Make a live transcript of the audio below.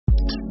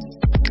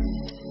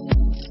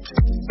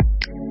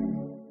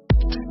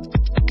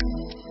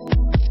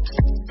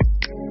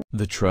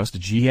The Trust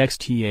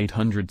GXT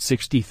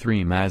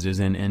 863 Mazz is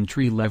an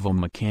entry-level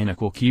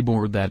mechanical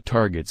keyboard that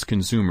targets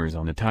consumers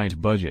on a tight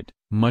budget,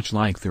 much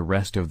like the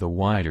rest of the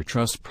wider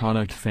Trust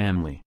product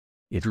family.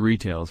 It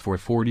retails for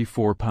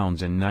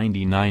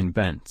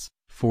 £44.99,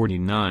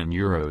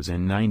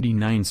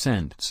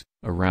 €49.99,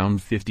 around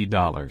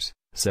 $50,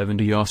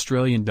 70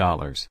 Australian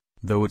dollars,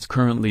 though it's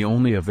currently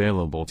only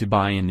available to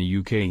buy in the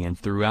UK and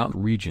throughout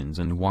regions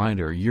and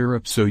wider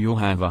Europe, so you'll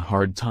have a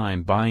hard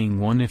time buying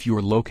one if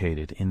you're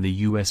located in the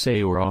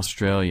USA or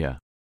Australia.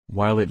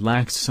 While it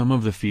lacks some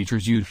of the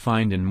features you'd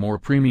find in more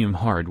premium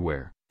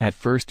hardware, at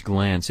first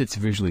glance it's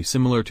visually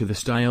similar to the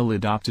style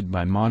adopted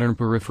by modern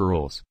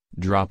peripherals,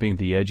 dropping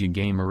the edgy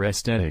gamer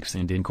aesthetics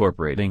and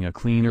incorporating a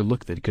cleaner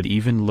look that could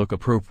even look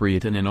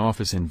appropriate in an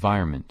office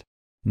environment.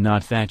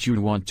 Not that you'd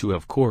want to,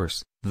 of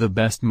course. The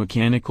best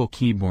mechanical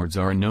keyboards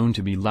are known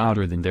to be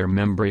louder than their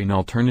membrane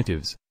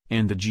alternatives,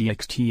 and the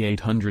GXT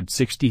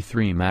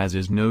 863 Mazz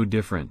is no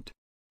different.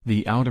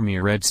 The outer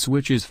mirrored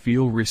switches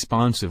feel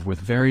responsive with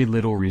very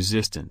little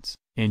resistance,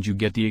 and you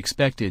get the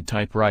expected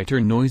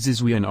typewriter noises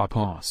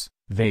you&apos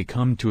they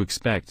come to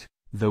expect,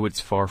 though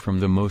it's far from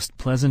the most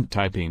pleasant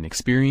typing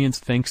experience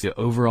thanks to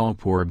overall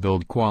poor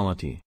build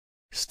quality.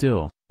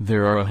 Still,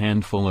 there are a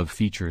handful of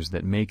features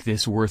that make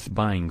this worth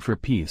buying for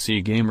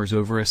PC gamers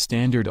over a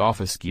standard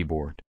office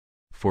keyboard.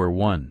 For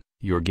one,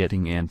 you're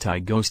getting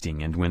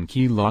anti-ghosting and WIN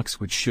key locks,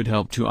 which should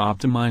help to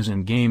optimize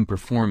in-game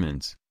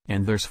performance,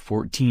 and there's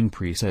 14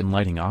 preset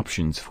lighting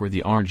options for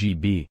the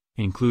RGB,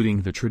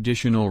 including the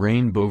traditional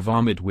rainbow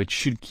vomit, which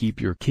should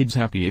keep your kids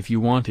happy if you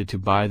wanted to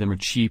buy them a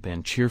cheap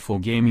and cheerful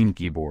gaming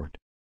keyboard.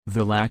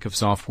 The lack of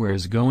software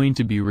is going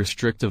to be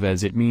restrictive,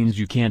 as it means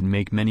you can't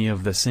make many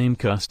of the same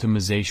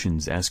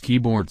customizations as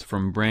keyboards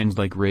from brands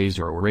like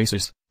Razer or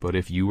Asus, but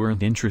if you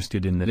weren't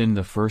interested in that in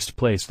the first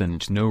place, then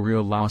it's no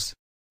real loss.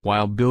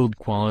 While build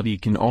quality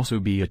can also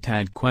be a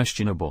tad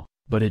questionable,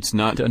 but it's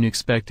not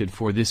unexpected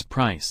for this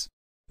price.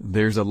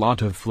 There's a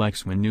lot of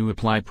flex when you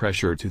apply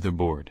pressure to the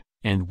board,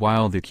 and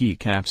while the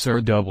keycaps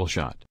are double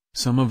shot,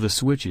 some of the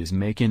switches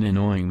make an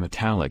annoying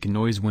metallic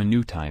noise when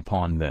you type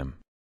on them.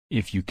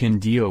 If you can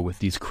deal with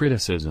these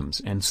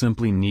criticisms and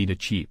simply need a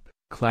cheap,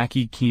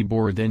 clacky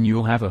keyboard, then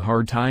you'll have a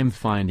hard time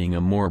finding a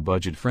more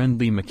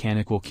budget-friendly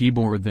mechanical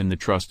keyboard than the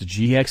Trust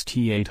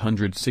GXT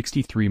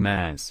 863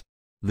 Mazz.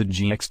 The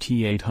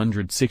GXT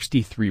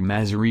 863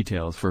 Mazz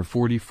retails for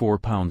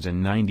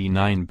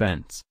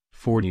 £44.99,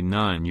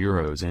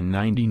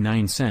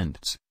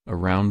 €49.99,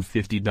 around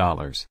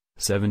 $50,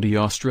 70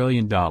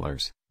 Australian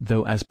dollars,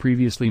 though as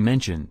previously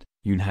mentioned,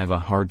 you'd have a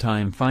hard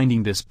time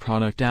finding this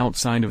product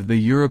outside of the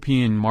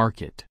European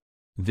market.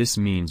 This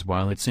means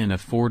while it's an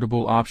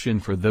affordable option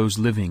for those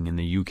living in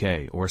the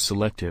UK or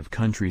selective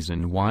countries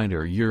in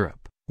wider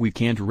Europe, we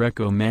can't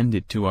recommend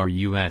it to our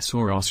US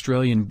or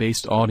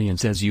Australian-based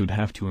audience, as you'd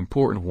have to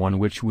import one,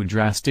 which would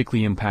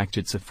drastically impact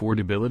its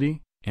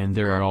affordability, and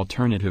there are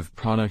alternative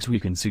products we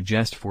can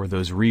suggest for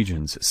those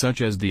regions,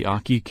 such as the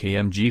Aki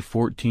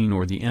KMG14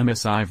 or the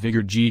MSI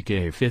Vigor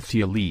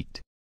GK50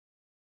 Elite.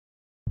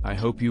 I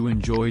hope you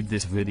enjoyed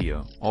this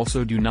video.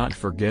 Also, do not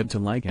forget to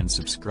like and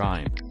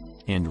subscribe,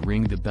 and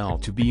ring the bell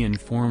to be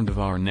informed of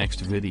our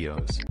next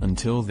videos.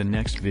 Until the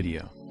next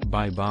video,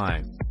 bye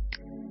bye.